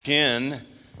10,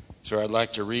 so I'd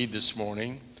like to read this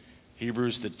morning,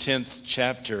 Hebrews the 10th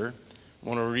chapter. I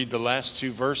want to read the last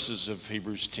two verses of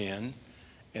Hebrews 10,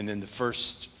 and then the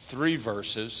first three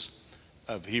verses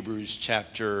of Hebrews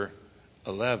chapter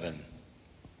 11.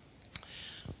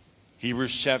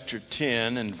 Hebrews chapter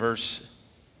 10 and verse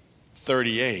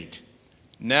 38.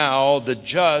 Now the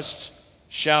just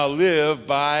shall live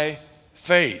by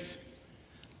faith.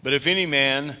 But if any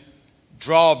man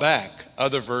draw back,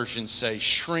 other versions say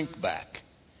shrink back.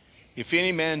 If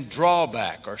any man draw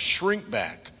back or shrink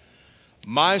back,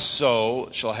 my soul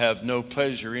shall have no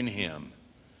pleasure in him.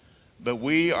 But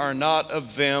we are not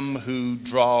of them who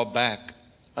draw back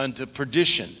unto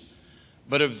perdition,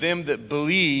 but of them that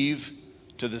believe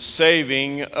to the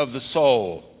saving of the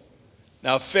soul.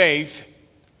 Now faith,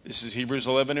 this is Hebrews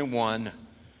 11 and 1.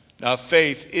 Now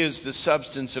faith is the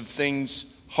substance of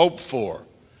things hoped for,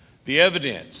 the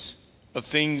evidence of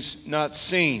things not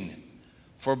seen.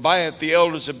 For by it the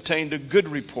elders obtained a good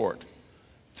report.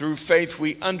 Through faith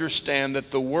we understand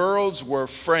that the worlds were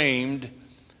framed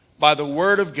by the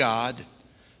word of God,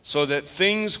 so that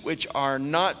things which are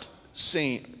not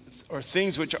seen, or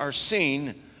things which are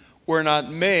seen, were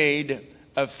not made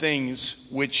of things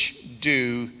which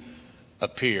do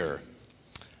appear.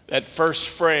 That first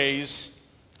phrase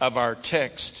of our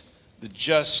text, the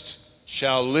just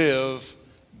shall live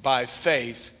by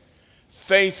faith.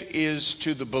 Faith is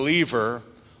to the believer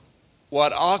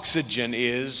what oxygen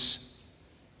is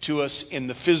to us in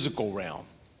the physical realm.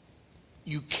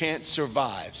 You can't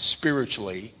survive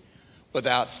spiritually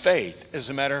without faith. As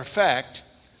a matter of fact,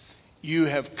 you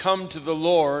have come to the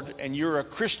Lord and you're a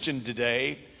Christian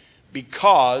today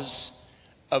because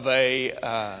of a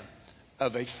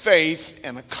faith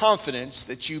and a confidence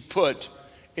that you put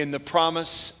in the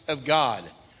promise of God.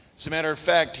 As a matter of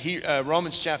fact,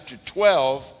 Romans chapter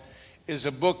 12 is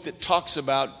a book that talks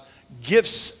about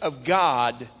gifts of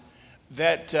God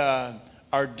that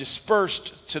are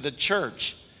dispersed to the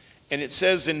church. And it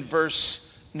says in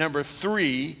verse number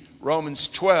 3, Romans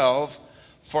 12,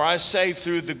 for I say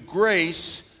through the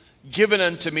grace given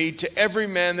unto me to every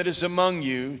man that is among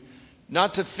you,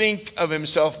 not to think of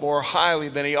himself more highly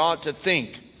than he ought to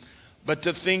think, but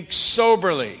to think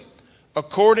soberly,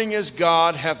 according as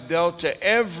God hath dealt to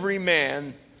every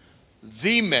man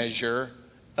the measure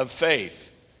of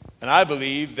faith. And I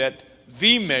believe that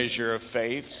the measure of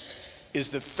faith is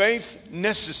the faith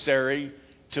necessary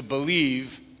to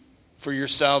believe for your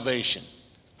salvation.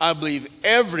 I believe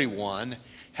everyone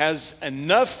has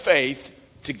enough faith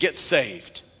to get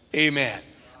saved. Amen.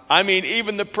 I mean,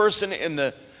 even the person in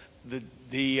the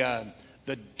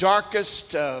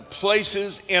darkest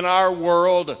places in our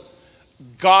world,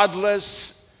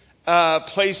 godless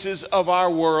places of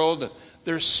our world,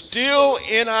 there's still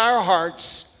in our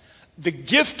hearts the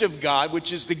gift of God,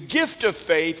 which is the gift of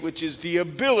faith, which is the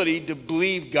ability to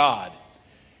believe God.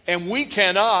 And we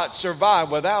cannot survive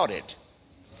without it.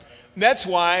 And that's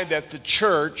why that the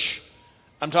church,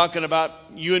 I'm talking about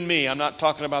you and me, I'm not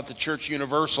talking about the church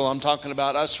universal, I'm talking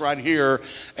about us right here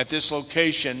at this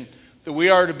location, that we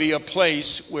are to be a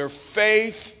place where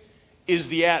faith is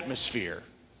the atmosphere.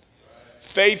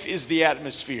 Faith is the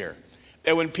atmosphere.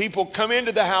 That when people come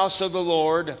into the house of the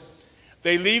Lord,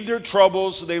 they leave their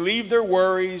troubles, they leave their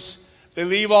worries, they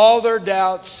leave all their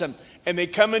doubts, and they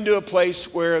come into a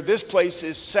place where this place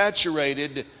is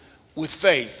saturated with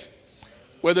faith.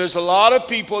 Where there's a lot of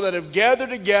people that have gathered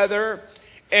together,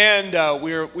 and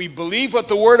we believe what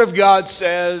the Word of God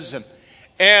says,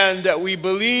 and we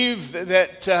believe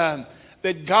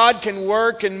that God can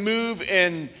work and move,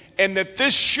 and that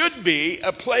this should be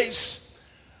a place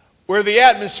where the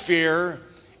atmosphere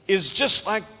is just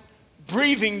like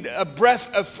breathing a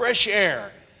breath of fresh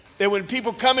air. That when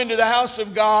people come into the house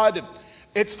of God,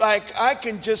 it's like I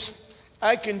can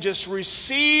just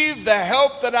receive the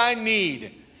help that I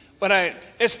need. But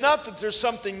it's not that there's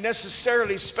something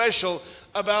necessarily special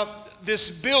about this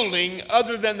building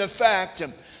other than the fact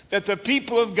that the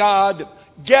people of God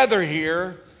gather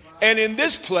here, and in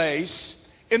this place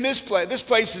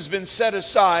has been set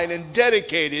aside and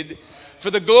dedicated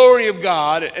for the glory of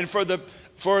God and for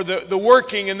the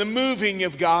working and the moving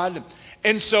of God.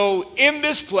 And so in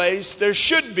this place, there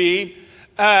should be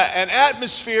an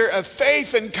atmosphere of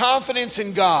faith and confidence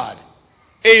in God.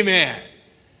 Amen.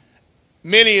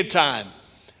 Many a time,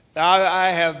 I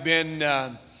have been,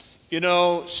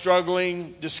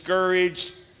 struggling,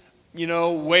 discouraged,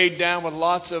 weighed down with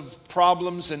lots of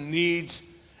problems and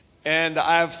needs. And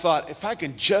I've thought, if I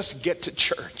can just get to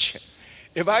church,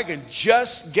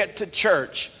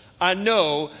 I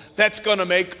know that's going to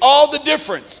make all the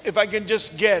difference if I can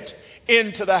just get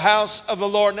into the house of the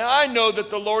Lord. Now, I know that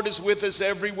the Lord is with us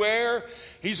everywhere.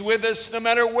 He's with us no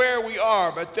matter where we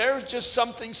are. But there's just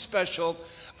something special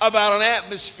about an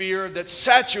atmosphere that's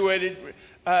saturated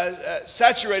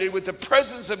with the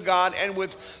presence of God and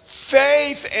with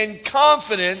faith and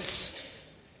confidence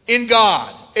in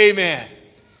God. Amen.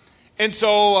 And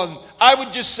so I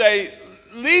would just say,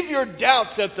 leave your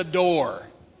doubts at the door.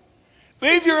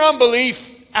 Leave your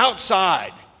unbelief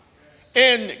outside.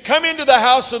 And come into the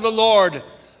house of the Lord,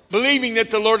 believing that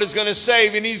the Lord is going to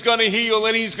save, and He's going to heal,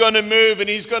 and He's going to move, and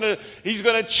He's going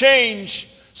to change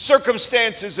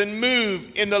circumstances and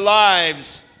move in the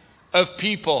lives of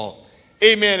people.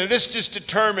 Amen. And this just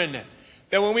determined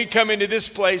that when we come into this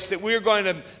place, that we're going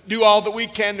to do all that we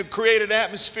can to create an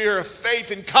atmosphere of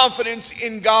faith and confidence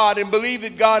in God and believe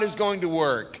that God is going to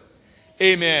work.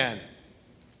 Amen.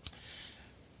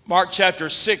 Mark chapter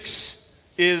 6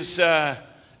 is the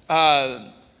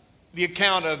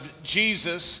account of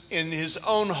Jesus in his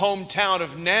own hometown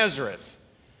of Nazareth.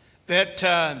 That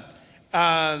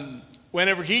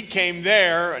whenever he came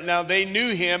there, now they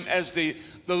knew him as the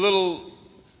little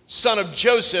son of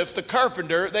Joseph, the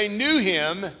carpenter. They knew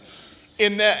him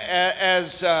in that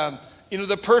as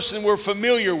the person we're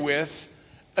familiar with,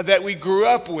 that we grew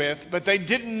up with, but they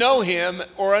didn't know him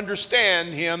or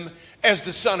understand him as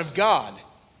the Son of God.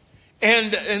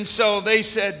 And so they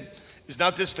said, "Is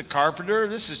not this the carpenter?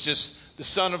 This is just the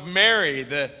son of Mary,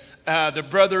 the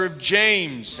brother of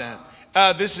James.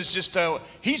 This is just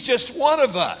he's just one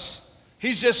of us.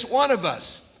 He's just one of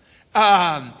us."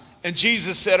 And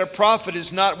Jesus said, "A prophet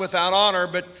is not without honor,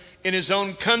 but in his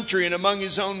own country and among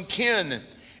his own kin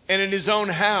and in his own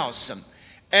house."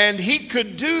 And he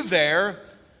could do there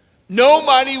no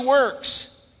mighty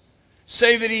works,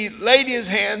 save that he laid his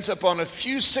hands upon a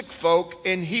few sick folk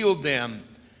and healed them.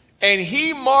 And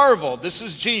he marveled, this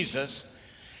is Jesus,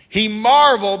 he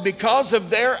marveled because of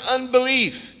their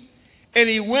unbelief. And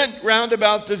he went round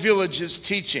about the villages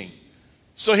teaching.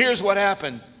 So here's what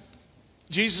happened.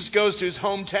 Jesus goes to his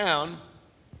hometown,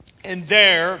 and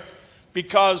there,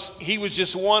 because he was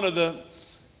just one of the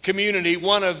community,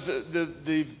 one of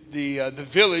the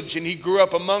village, and he grew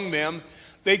up among them,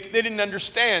 they didn't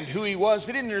understand who he was.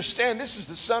 They didn't understand this is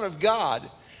the Son of God.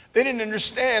 They didn't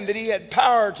understand that he had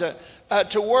power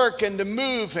to work and to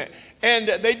move, and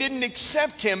they didn't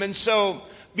accept him. And so,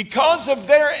 because of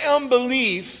their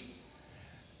unbelief,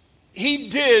 he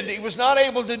was not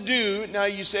able to do. Now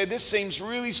you say, this seems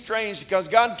really strange because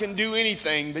God can do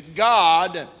anything, but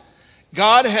God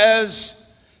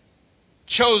has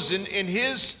chosen in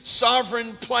his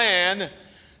sovereign plan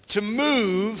to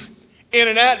move in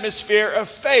an atmosphere of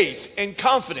faith and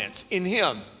confidence in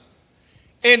him.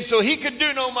 And so he could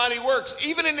do no mighty works,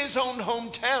 even in his own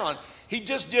hometown. He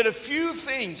just did a few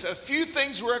things. A few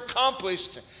things were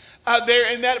accomplished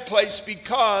there in that place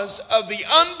because of the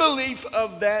unbelief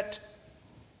of that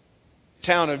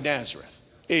town of Nazareth.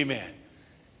 Amen.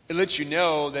 It lets you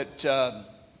know that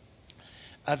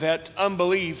that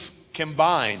unbelief can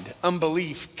bind.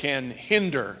 Unbelief can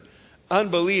hinder.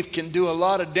 Unbelief can do a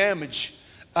lot of damage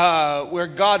where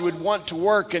God would want to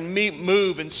work and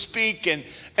move and speak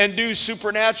and do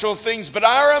supernatural things. But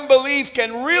our unbelief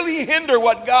can really hinder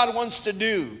what God wants to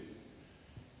do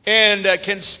and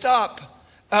can stop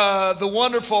the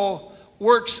wonderful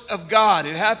works of God.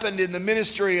 It happened in the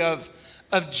ministry of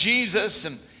Jesus,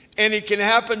 and it can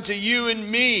happen to you and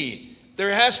me.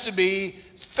 There has to be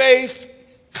faith,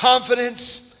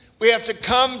 confidence. We have to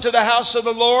come to the house of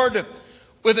the Lord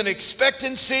with an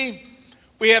expectancy.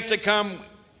 We have to come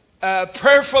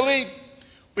prayerfully.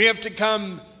 We have to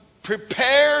come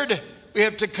prepared. We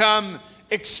have to come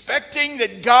expecting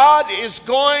that God is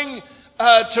going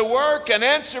to work and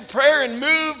answer prayer and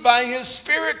move by his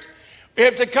Spirit. We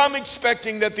have to come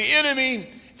expecting that the enemy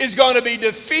is going to be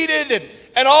defeated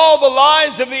and all the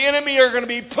lies of the enemy are going to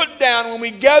be put down when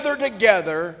we gather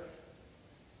together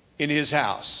in his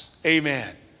house.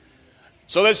 Amen.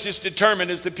 So let's just determine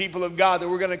as the people of God that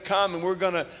we're going to come and we're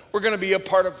going to be a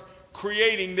part of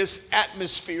creating this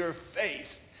atmosphere of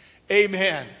faith.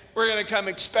 Amen. We're going to come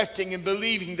expecting and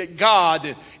believing that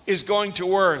God is going to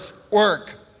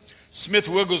work. Smith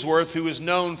Wigglesworth, who is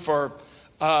known for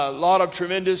a lot of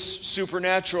tremendous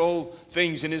supernatural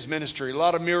things in his ministry, a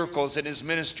lot of miracles in his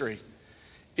ministry.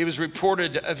 It was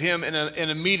reported of him in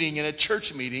a meeting, in a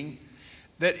church meeting,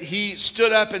 that he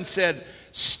stood up and said,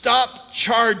 "Stop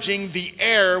charging the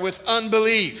air with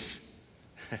unbelief."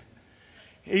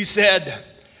 He said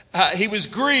he was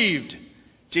grieved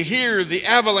to hear the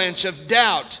avalanche of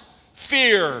doubt,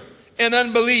 fear, and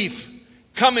unbelief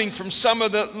coming from some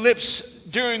of the lips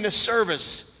during the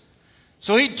service.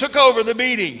 So he took over the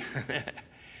meeting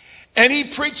and he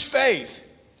preached faith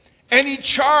and he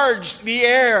charged the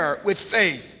air with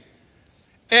faith.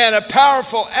 And a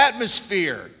powerful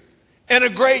atmosphere and a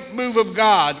great move of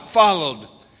God followed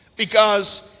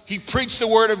because he preached the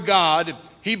word of God,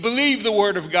 he believed the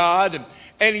word of God,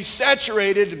 and he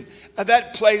saturated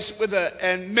that place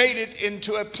and made it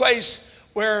into a place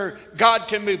where God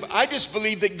can move. I just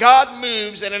believe that God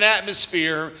moves in an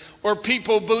atmosphere where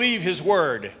people believe his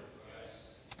word.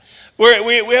 Where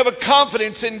we have a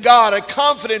confidence in God, a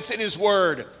confidence in his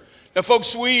word. Now,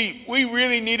 folks, we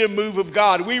really need a move of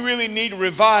God. We really need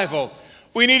revival.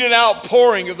 We need an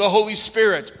outpouring of the Holy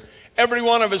Spirit. Every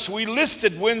one of us, we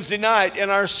listed Wednesday night in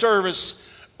our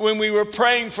service when we were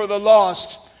praying for the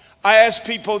lost. I asked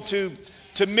people to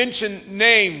mention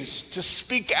names, to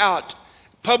speak out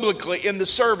publicly in the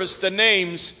service the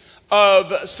names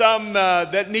of some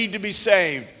that need to be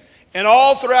saved. And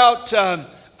all throughout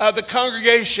the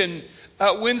congregation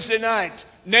Wednesday night,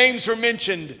 names were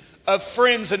mentioned of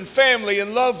friends and family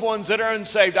and loved ones that are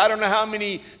unsaved. I don't know how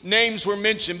many names were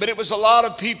mentioned, but it was a lot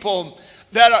of people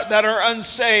that are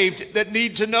unsaved that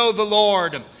need to know the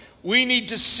Lord. We need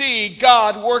to see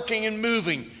God working and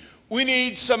moving. We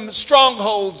need some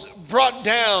strongholds brought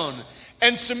down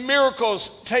and some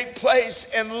miracles take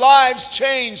place and lives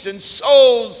changed and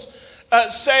souls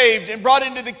saved and brought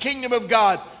into the kingdom of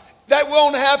God. That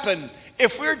won't happen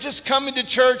if we're just coming to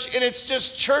church and it's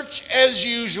just church as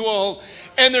usual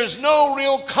and there's no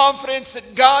real confidence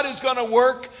that God is going to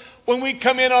work when we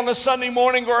come in on a Sunday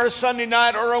morning or a Sunday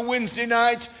night or a Wednesday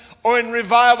night or in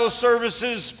revival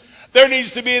services. There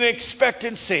needs to be an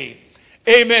expectancy.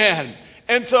 Amen.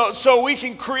 And so we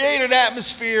can create an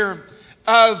atmosphere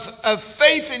of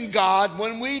faith in God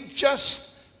when we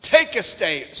just take a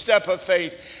step of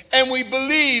faith and we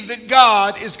believe that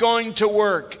God is going to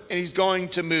work and he's going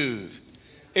to move.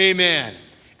 Amen.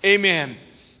 Amen.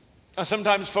 Now,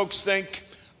 sometimes folks think,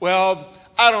 well,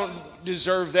 I don't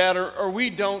deserve that, or we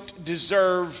don't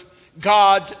deserve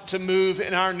God to move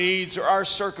in our needs or our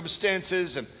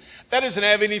circumstances, and that doesn't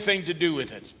have anything to do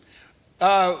with it.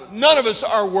 None of us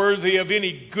are worthy of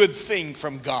any good thing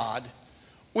from God.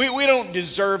 We don't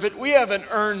deserve it. We haven't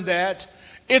earned that.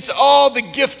 It's all the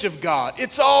gift of God.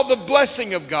 It's all the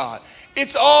blessing of God.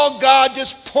 It's all God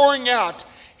just pouring out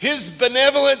his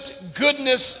benevolent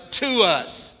goodness to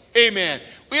us. Amen.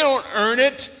 We don't earn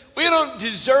it. We don't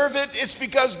deserve it. It's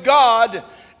because God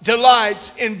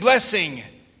delights in blessing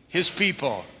his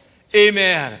people.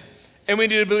 Amen. And we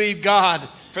need to believe God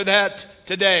for that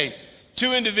today.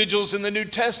 Two individuals in the New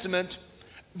Testament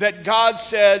that God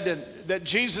said, that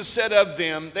Jesus said of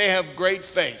them, they have great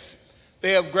faith.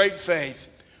 They have great faith.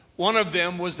 One of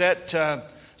them was that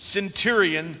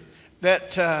centurion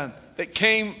that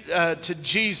came to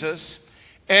Jesus,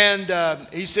 and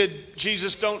he said,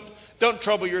 Jesus, don't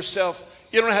trouble yourself.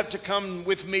 You don't have to come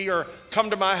with me or come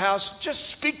to my house. Just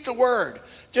speak the word.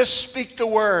 Just speak the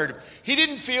word. He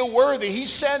didn't feel worthy. He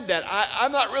said that.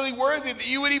 I'm not really worthy that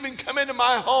you would even come into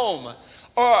my home,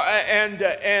 or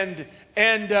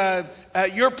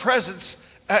your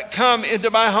presence come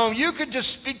into my home. You could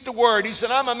just speak the word. He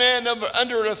said, I'm a man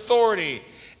under authority.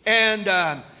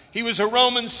 And he was a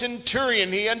Roman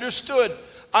centurion. He understood.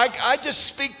 I just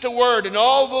speak the word, and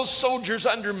all those soldiers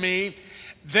under me,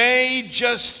 they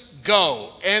just go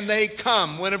and they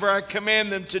come whenever I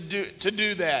command them to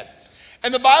do that.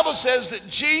 And the Bible says that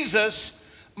Jesus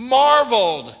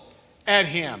marveled at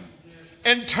him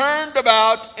and turned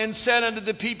about and said unto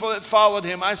the people that followed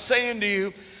him, I say unto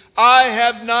you, I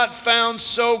have not found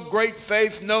so great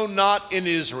faith, no, not in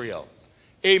Israel.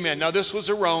 Amen. Now this was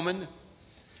a Roman.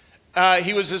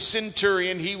 He was a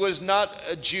centurion. He was not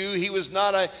a Jew. He was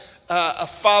not a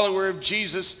follower of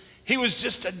Jesus. He was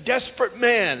just a desperate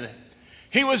man.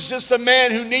 He was just a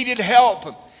man who needed help.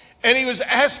 And he was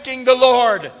asking the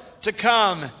Lord to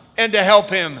come and to help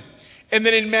him. And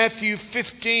then in Matthew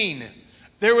 15,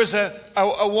 there was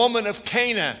a woman of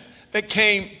Cana that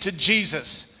came to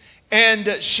Jesus. And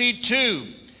she too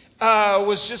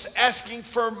was just asking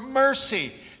for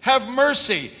mercy. Have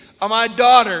mercy. My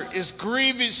daughter is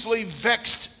grievously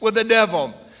vexed with the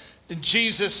devil. And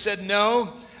Jesus said,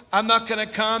 no, I'm not going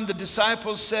to come. The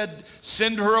disciples said,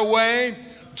 send her away.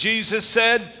 Jesus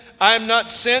said, I am not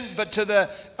sent but to the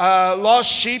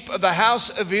lost sheep of the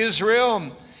house of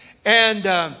Israel. And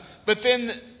but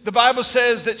then the Bible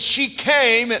says that she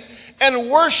came and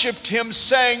worshiped him,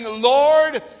 saying,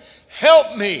 Lord,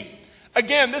 help me.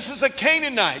 Again, this is a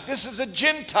Canaanite. This is a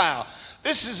Gentile.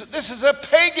 This is a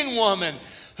pagan woman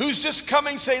who's just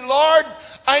coming saying, Lord,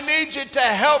 I need you to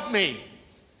help me.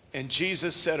 And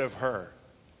Jesus said of her,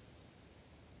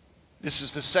 this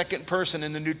is the second person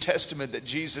in the New Testament that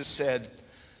Jesus said,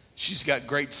 she's got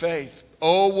great faith.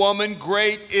 Oh, woman,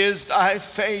 great is thy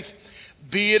faith.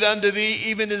 Be it unto thee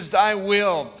even as thy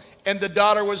will. And the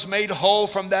daughter was made whole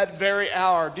from that very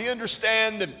hour. Do you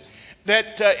understand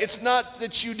that it's not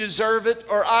that you deserve it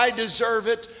or I deserve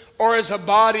it, or as a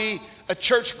body, a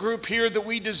church group here, that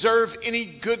we deserve any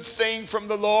good thing from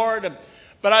the Lord?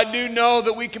 But I do know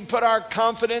that we can put our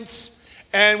confidence,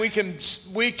 and we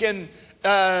can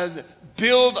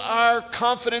build our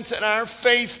confidence and our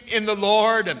faith in the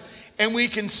Lord, and we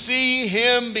can see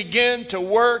him begin to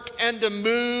work and to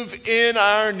move in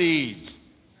our needs.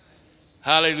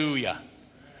 Hallelujah.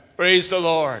 Praise the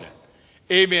Lord.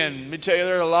 Amen. Let me tell you,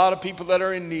 there are a lot of people that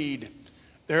are in need.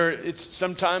 It's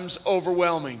sometimes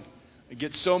overwhelming. I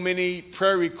get so many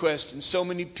prayer requests and so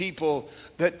many people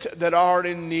that are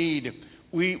in need.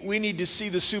 We need to see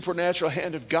the supernatural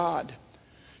hand of God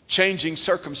changing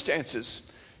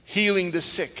circumstances, healing the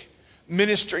sick,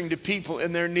 ministering to people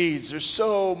in their needs. There's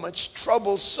so much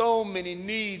trouble, so many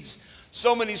needs,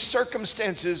 so many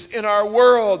circumstances in our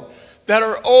world that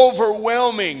are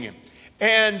overwhelming.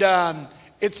 And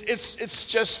it's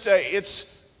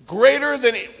greater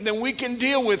than we can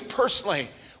deal with personally.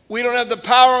 We don't have the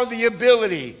power or the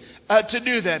ability to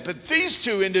do that. But these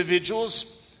two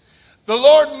individuals, the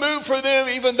Lord moved for them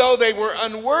even though they were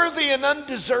unworthy and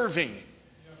undeserving,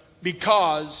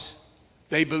 because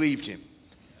they believed him.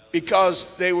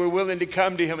 Because they were willing to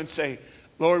come to him and say,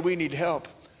 Lord, we need help.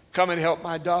 Come and help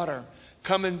my daughter.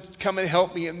 Come and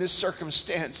help me in this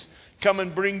circumstance. Come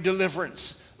and bring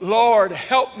deliverance. Lord,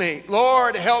 help me.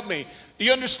 Lord, help me. Do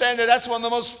you understand that that's one of the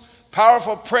most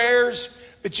powerful prayers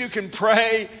that you can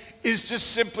pray, is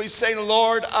just simply saying,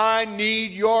 Lord, I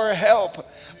need your help.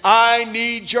 I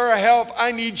need your help.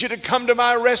 I need you to come to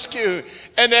my rescue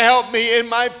and to help me in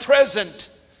my present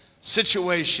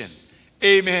situation.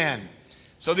 Amen.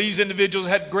 So these individuals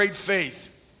had great faith.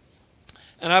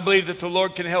 And I believe that the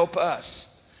Lord can help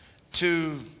us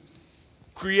to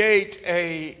create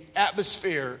an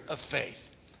atmosphere of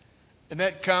faith. And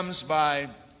that comes by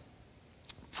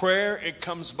prayer. It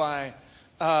comes by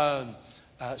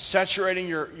saturating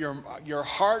your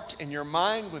heart and your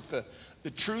mind with the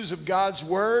truths of God's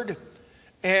word,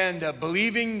 and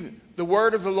believing the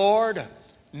word of the Lord,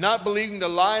 not believing the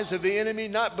lies of the enemy,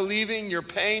 not believing your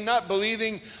pain, not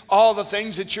believing all the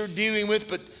things that you're dealing with,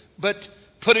 but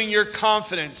putting your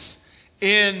confidence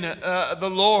in the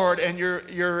Lord, and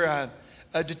your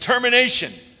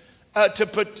determination to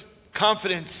put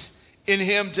confidence in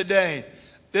him today.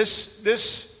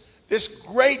 This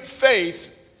great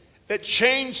faith that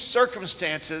changed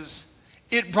circumstances,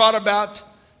 it brought about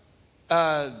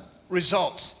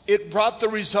results. It brought the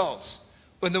results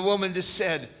when the woman just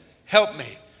said, help me.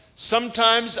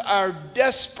 Sometimes our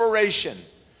desperation,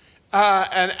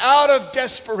 and out of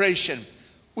desperation,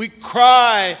 we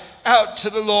cry out to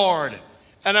the Lord.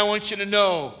 And I want you to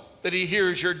know that he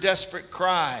hears your desperate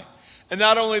cry. And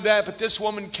not only that, but this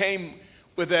woman came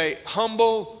with a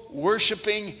humble,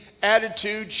 worshiping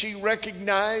attitude. She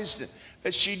recognized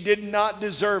that she did not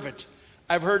deserve it.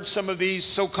 I've heard some of these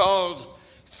so-called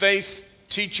faith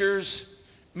teachers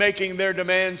making their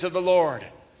demands of the Lord.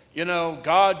 You know,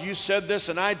 God, you said this,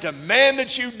 and I demand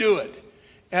that you do it.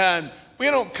 And we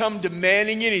don't come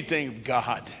demanding anything of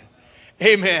God.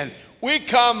 Amen. We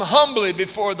come humbly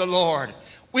before the Lord.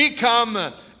 We come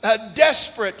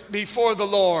desperate before the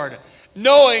Lord,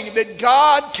 knowing that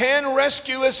God can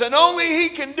rescue us, and only he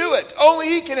can do it. Only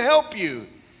he can help you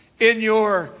in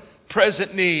your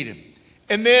present need.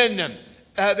 And then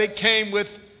they came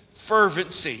with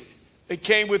fervency. They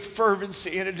came with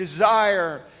fervency and a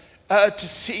desire to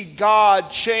see God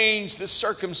change the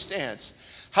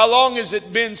circumstance. How long has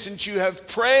it been since you have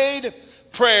prayed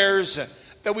prayers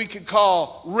that we could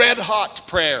call red hot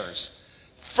prayers,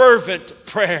 fervent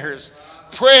prayers,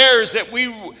 prayers that we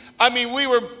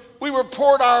were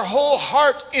poured our whole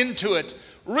heart into it,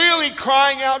 really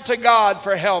crying out to God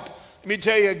for help. Let me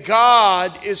tell you,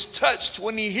 God is touched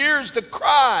when he hears the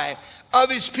cry of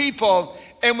his people,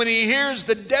 and when he hears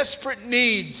the desperate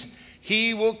needs,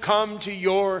 he will come to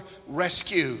your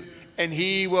rescue, and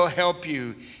he will help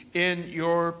you in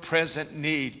your present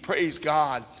need. Praise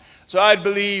God. So I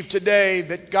believe today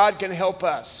that God can help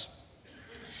us.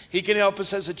 He can help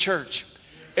us as a church.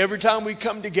 Every time we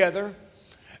come together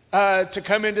to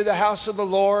come into the house of the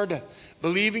Lord,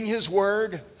 believing his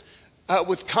word,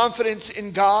 with confidence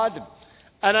in God.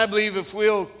 And I believe if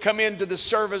we'll come into the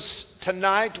service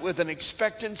tonight with an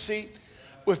expectancy,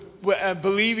 with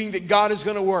believing that God is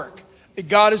going to work, that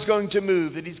God is going to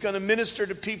move, that he's going to minister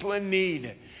to people in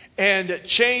need and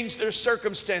change their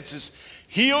circumstances,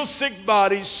 heal sick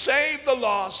bodies, save the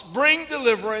lost, bring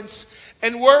deliverance,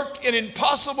 and work in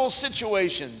impossible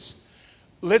situations.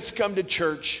 Let's come to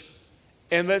church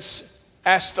and let's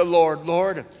Ask the Lord,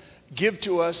 Lord, give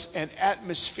to us an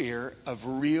atmosphere of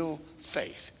real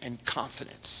faith and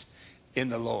confidence in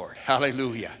the Lord.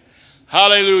 Hallelujah.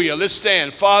 Hallelujah. Let's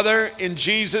stand. Father, in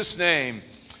Jesus' name,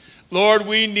 Lord,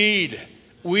 we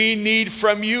need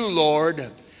from you, Lord,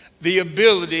 the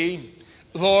ability,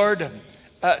 Lord,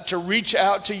 to reach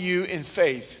out to you in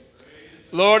faith.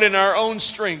 Lord, in our own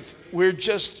strength, we're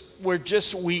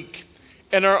just weak.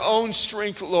 In our own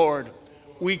strength, Lord,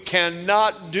 we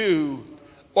cannot do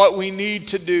what we need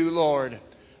to do, Lord.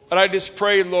 But I just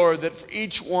pray, Lord, that for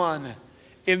each one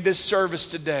in this service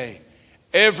today,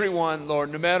 everyone,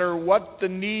 Lord, no matter what the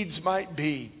needs might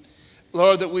be,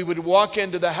 Lord, that we would walk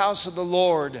into the house of the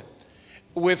Lord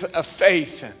with a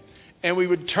faith, and we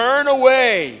would turn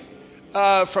away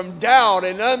from doubt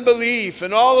and unbelief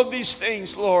and all of these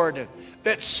things, Lord,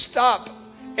 that stop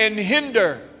and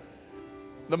hinder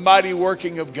the mighty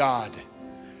working of God.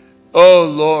 Oh,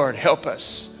 Lord, help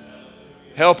us.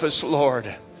 Help us,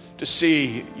 Lord, to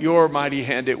see your mighty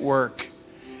hand at work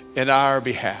in our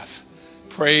behalf.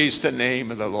 Praise the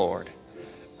name of the Lord.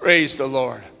 Praise the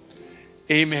Lord.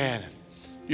 Amen.